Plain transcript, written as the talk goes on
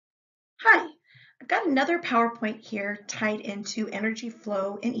I've got another PowerPoint here tied into energy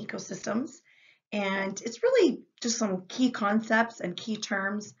flow in ecosystems, and it's really just some key concepts and key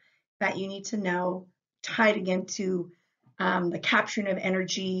terms that you need to know tied again to the capturing of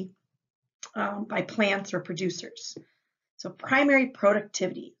energy by plants or producers. So primary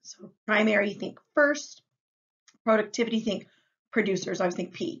productivity. So primary, think first. Productivity, think producers. I always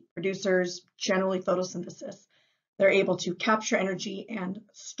think P. Producers, generally photosynthesis. They're able to capture energy and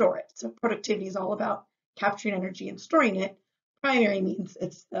store it. So productivity is all about capturing energy and storing it. Primary means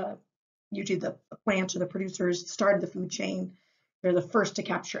it's usually the plant or the producers started the food chain. They're the first to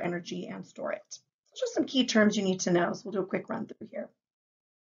capture energy and store it. So just some key terms you need to know. So we'll do a quick run through here.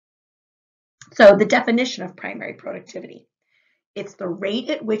 So the definition of primary productivity. It's the rate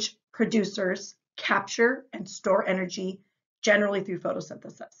at which producers capture and store energy, generally through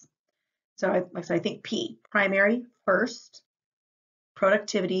photosynthesis. So I think P, primary, first,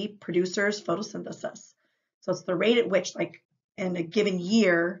 productivity, producers, photosynthesis. So it's the rate at which, like in a given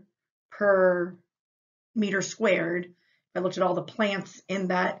year per meter squared, if I looked at all the plants in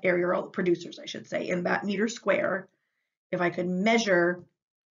that area, or all the producers, I should say, in that meter square, if I could measure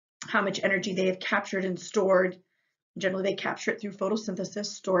how much energy they have captured and stored, generally they capture it through photosynthesis,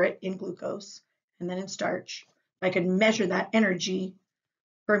 store it in glucose, and then in starch. If I could measure that energy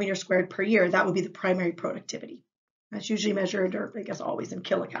per meter squared per year, that would be the primary productivity. That's usually measured, or I guess always, in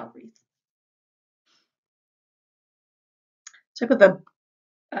kilocalories. So I put the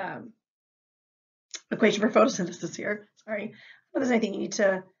equation for photosynthesis here. Sorry. I don't know if there's anything you need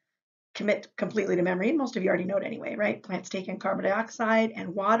to commit completely to memory. Most of you already know it anyway, right? Plants take in carbon dioxide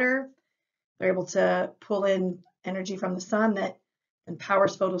and water. They're able to pull in energy from the sun that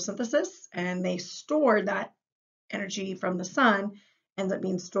empowers photosynthesis, and they store that energy from the sun, ends up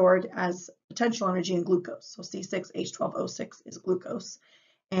being stored as potential energy in glucose. So C6H12O6 is glucose.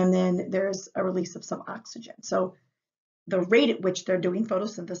 And then there's a release of some oxygen. So the rate at which they're doing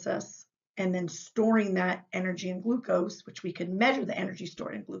photosynthesis and then storing that energy in glucose, which we can measure the energy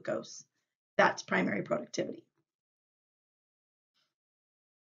stored in glucose, that's primary productivity.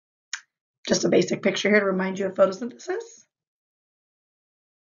 Just a basic picture here to remind you of photosynthesis.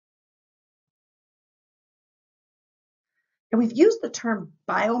 And we've used the term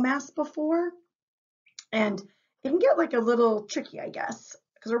biomass before, and it can get like a little tricky, I guess,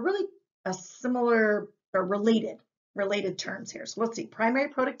 because they're really a similar or related terms here. So let's see, primary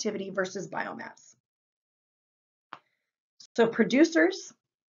productivity versus biomass. So producers,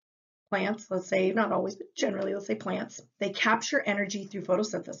 plants, let's say, not always, but generally, let's say plants, they capture energy through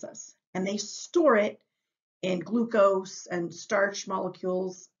photosynthesis, and they store it in glucose and starch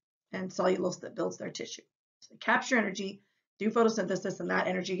molecules and cellulose that builds their tissue. So they capture energy through photosynthesis, and that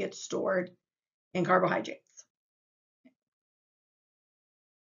energy gets stored in carbohydrates.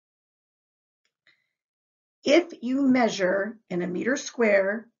 If you measure in a meter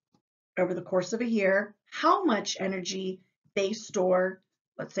square over the course of a year how much energy they store,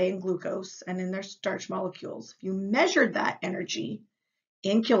 let's say in glucose and in their starch molecules, if you measured that energy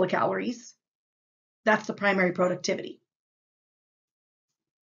in kilocalories, that's the primary productivity.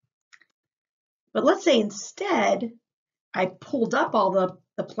 But let's say instead I pulled up all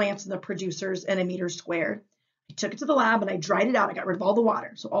the plants and the producers in a meter squared. I took it to the lab and I dried it out. I got rid of all the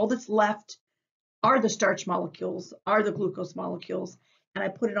water. So all that's left are the starch molecules, are the glucose molecules, and I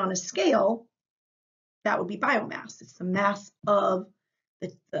put it on a scale. That would be biomass. It's the mass of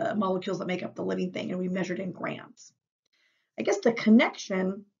the molecules that make up the living thing, and we measured in grams. I guess the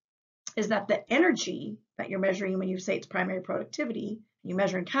connection is that the energy that you're measuring when you say it's primary productivity, you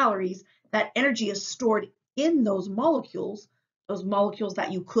measure in calories, that energy is stored in those molecules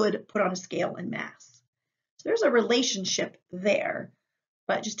that you could put on a scale in mass. So there's a relationship there.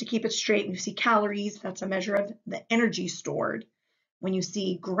 But just to keep it straight, when you see calories, that's a measure of the energy stored. When you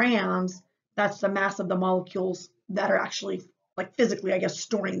see grams, that's the mass of the molecules that are actually, like physically, I guess,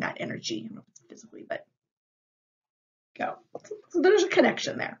 storing that energy. I don't know if it's physically, but go. So there's a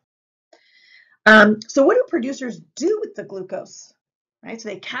connection there. So what do producers do with the glucose? Right? So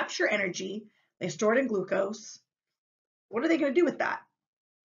they capture energy, they store it in glucose. What are they going to do with that?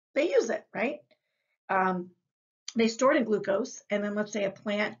 They use it, right? They store it in glucose, and then let's say a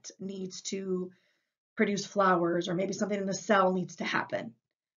plant needs to produce flowers, or maybe something in the cell needs to happen.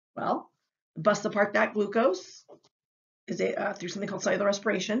 Well, bust apart that glucose is through something called cellular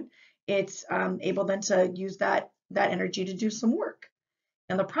respiration. It's able then to use that energy to do some work.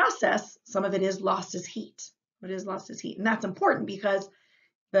 In the process, some of it is lost as heat. And that's important because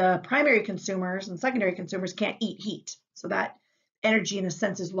the primary consumers and secondary consumers can't eat heat. So that energy, in a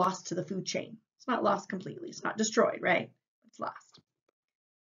sense, is lost to the food chain. It's not lost completely. It's not destroyed, right? It's lost.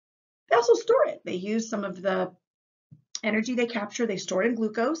 They also store it. They use some of the energy they capture, they store it in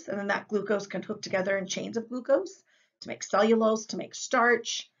glucose, and then that glucose can hook together in chains of glucose to make cellulose, to make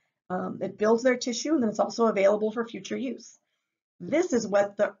starch. It builds their tissue, and then it's also available for future use. This is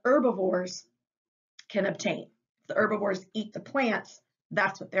what the herbivores can obtain. If the herbivores eat the plants,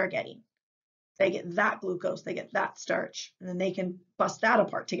 that's what they're getting. They get that glucose, they get that starch, and then they can bust that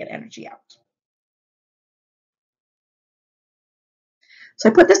apart to get energy out. So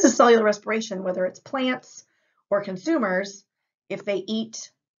I put this as cellular respiration, whether it's plants or consumers. If they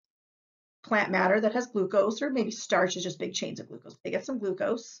eat plant matter that has glucose, or maybe starch is just big chains of glucose, they get some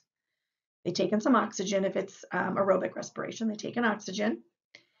glucose. They take in some oxygen. If it's aerobic respiration, they take in oxygen,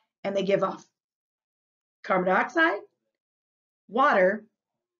 and they give off carbon dioxide, water,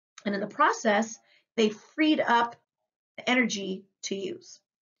 and in the process, they freed up the energy to use.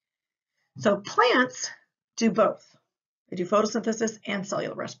 So plants do both. They do photosynthesis and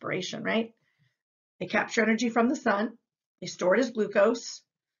cellular respiration, right? They capture energy from the sun. They store it as glucose.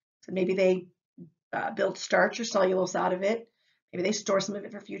 So maybe they build starch or cellulose out of it. Maybe they store some of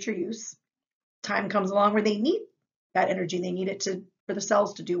it for future use. Time comes along where they need that energy. They need it for the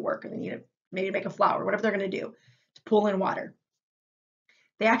cells to do work, or they need it maybe to make a flower, whatever they're going to do, to pull in water.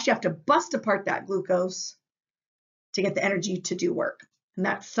 They actually have to bust apart that glucose to get the energy to do work, and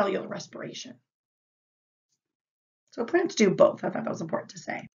that's cellular respiration. So plants do both. I thought that was important to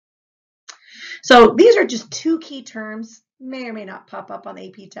say. So these are just two key terms, may or may not pop up on the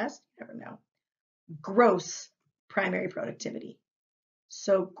AP test, you never know. Gross primary productivity.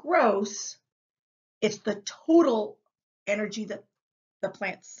 So gross, it's the total energy that the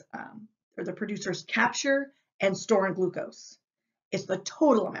plants or the producers capture and store in glucose. It's the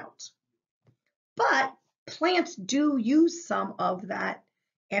total amount. But plants do use some of that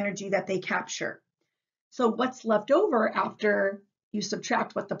energy that they capture. So what's left over after you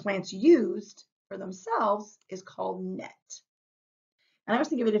subtract what the plants used for themselves is called net. And I was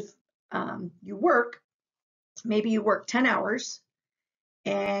thinking of it if maybe you work 10 hours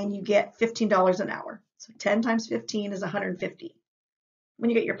and you get $15 an hour. So 10 times 15 is 150. When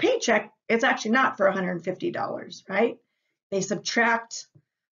you get your paycheck, it's actually not for $150, right? They subtract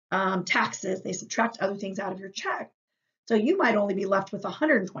taxes, they subtract other things out of your check. So you might only be left with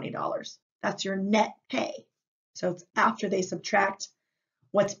 $120. That's your net pay. So it's after they subtract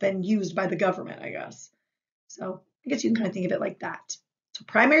what's been used by the government, I guess. So I guess you can kind of think of it like that. So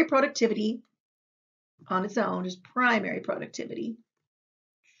primary productivity on its own is primary productivity.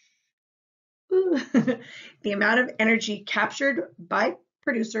 The amount of energy captured by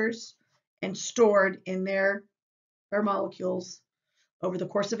producers and stored in their molecules over the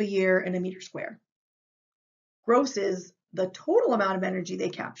course of a year in a meter square. Gross is the total amount of energy they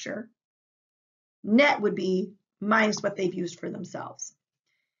capture. Net would be minus what they've used for themselves.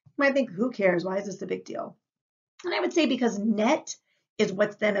 You might think, who cares? Why is this a big deal? And I would say because net is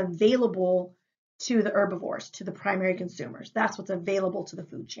what's then available to the herbivores, to the primary consumers. That's what's available to the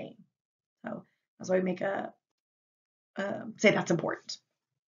food chain. So that's why we make say that's important.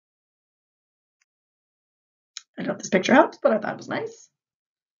 I don't know if this picture helps, but I thought it was nice,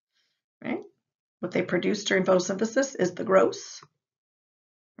 right? What they produce during photosynthesis is the gross,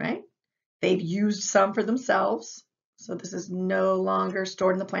 right? They've used some for themselves. So this is no longer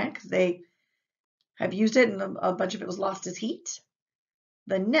stored in the plant because they have used it and a bunch of it was lost as heat.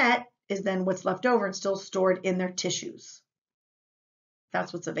 The net is then what's left over and still stored in their tissues.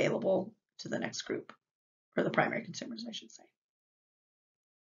 That's what's available to the next group, or the primary consumers, I should say.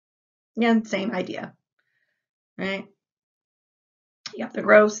 Again, same idea, right? You have the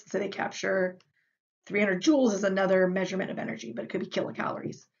gross, so they capture 300 joules is another measurement of energy, but it could be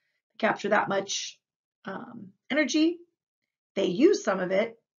kilocalories. They capture that much energy. They use some of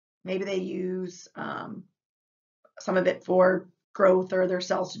it. Maybe they use some of it for growth or their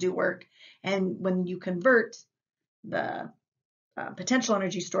cells to do work. And when you convert the potential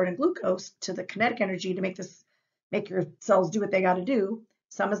energy stored in glucose to the kinetic energy to make your cells do what they got to do,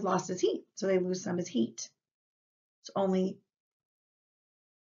 some is lost as heat. So they lose some as heat. It's only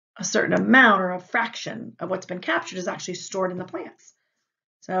a certain amount or a fraction of what's been captured is actually stored in the plants.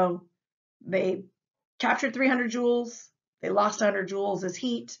 So they captured 300 joules, they lost 100 joules as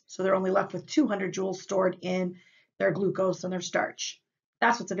heat, so they're only left with 200 joules stored in their glucose and their starch.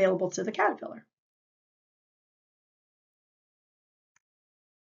 That's what's available to the caterpillar.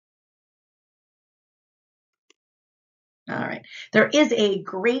 All right, there is a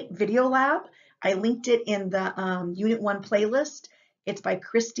great video lab. I linked it in the Unit 1 playlist. It's by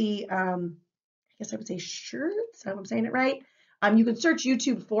Christy, I guess I would say Schertz, I hope I'm saying it right. You can search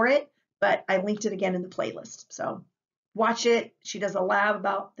YouTube for it, but I linked it again in the playlist. So watch it. She does a lab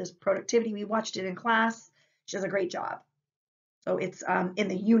about this productivity. We watched it in class. She does a great job. So it's in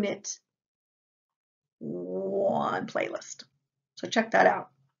the Unit 1 playlist. So check that out.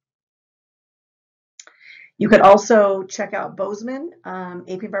 You could also check out Bozeman, AP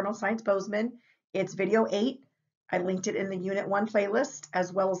Environmental Science Bozeman. It's video 8. I linked it in the Unit 1 playlist,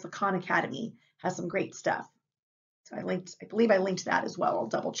 as well as the Khan Academy has some great stuff. So I believe I linked that as well. I'll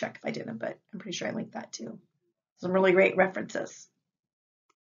double check if I didn't, but I'm pretty sure I linked that too. Some really great references.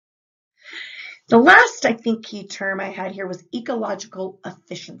 The last, I think, key term I had here was ecological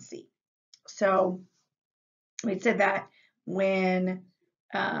efficiency. So we said that when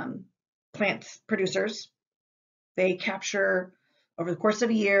plants producers, they capture over the course of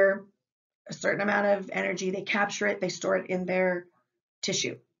a year a certain amount of energy, they capture it, they store it in their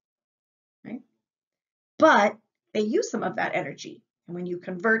tissue, right? But they use some of that energy. And when you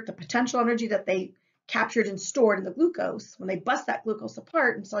convert the potential energy that they captured and stored in the glucose, when they bust that glucose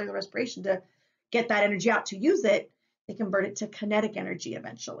apart in cellular respiration to get that energy out to use it, they convert it to kinetic energy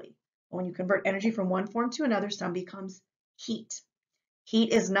eventually. When you convert energy from one form to another, some becomes heat.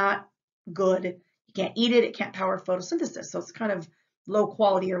 Heat is not good. You can't eat it. It can't power photosynthesis. So it's kind of low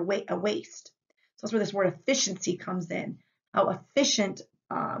quality or a waste. So that's where this word efficiency comes in. How efficient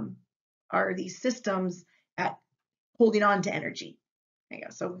are these systems at holding on to energy?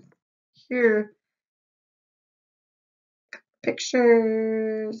 So here,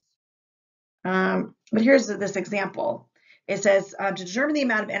 pictures. But here's this example. It says, to determine the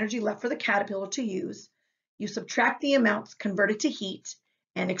amount of energy left for the caterpillar to use, you subtract the amounts converted to heat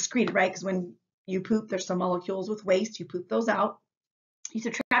and excreted, right? Because when you poop, there's some molecules with waste. You poop those out. You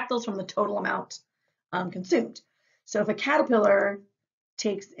subtract those from the total amount consumed. So if a caterpillar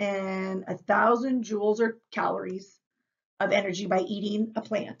takes in 1,000 joules or calories of energy by eating a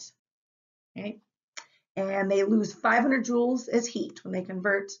plant, okay, and they lose 500 joules as heat when they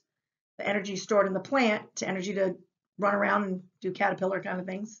convert the energy stored in the plant to energy to run around and do caterpillar kind of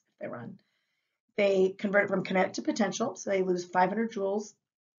things if they run. They convert it from kinetic to potential, so they lose 500 joules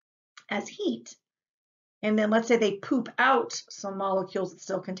as heat. And then let's say they poop out some molecules that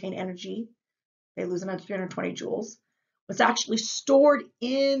still contain energy. They lose another 320 joules. What's actually stored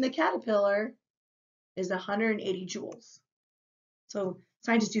in the caterpillar is 180 joules. So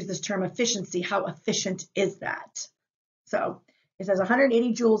scientists use this term efficiency. How efficient is that? So it says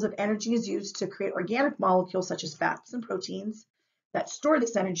 180 joules of energy is used to create organic molecules such as fats and proteins that store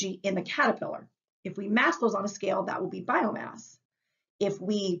this energy in the caterpillar. If we mass those on a scale, that will be biomass. If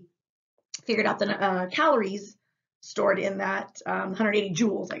we figured out the calories stored in that 180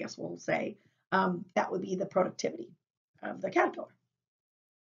 joules, I guess we'll say, that would be the productivity of the caterpillar.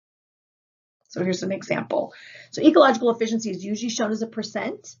 So here's an example. So ecological efficiency is usually shown as a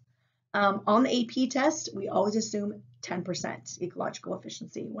percent. On the AP test, we always assume 10% ecological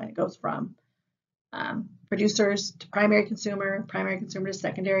efficiency when it goes from producers to primary consumer to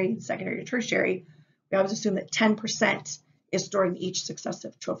secondary, secondary to tertiary. We always assume that 10% is stored in each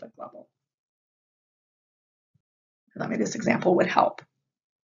successive trophic level. Maybe this example would help.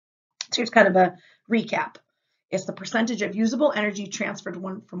 So here's kind of a recap. It's the percentage of usable energy transferred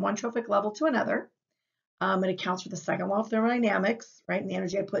from one trophic level to another. It accounts for the second law of thermodynamics, right? And the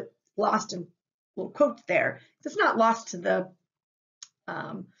energy I put lost in little quotes there. It's not lost to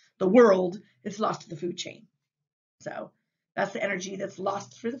the world, it's lost to the food chain. So that's the energy that's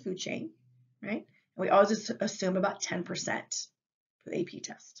lost through the food chain, right? And we always just assume about 10% for the AP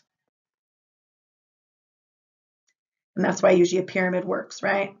test. And that's why usually a pyramid works,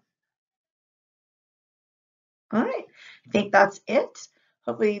 right? All right, I think that's it.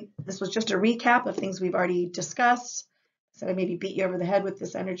 Hopefully this was just a recap of things we've already discussed. So I maybe beat you over the head with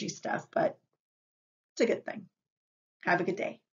this energy stuff, but it's a good thing. Have a good day.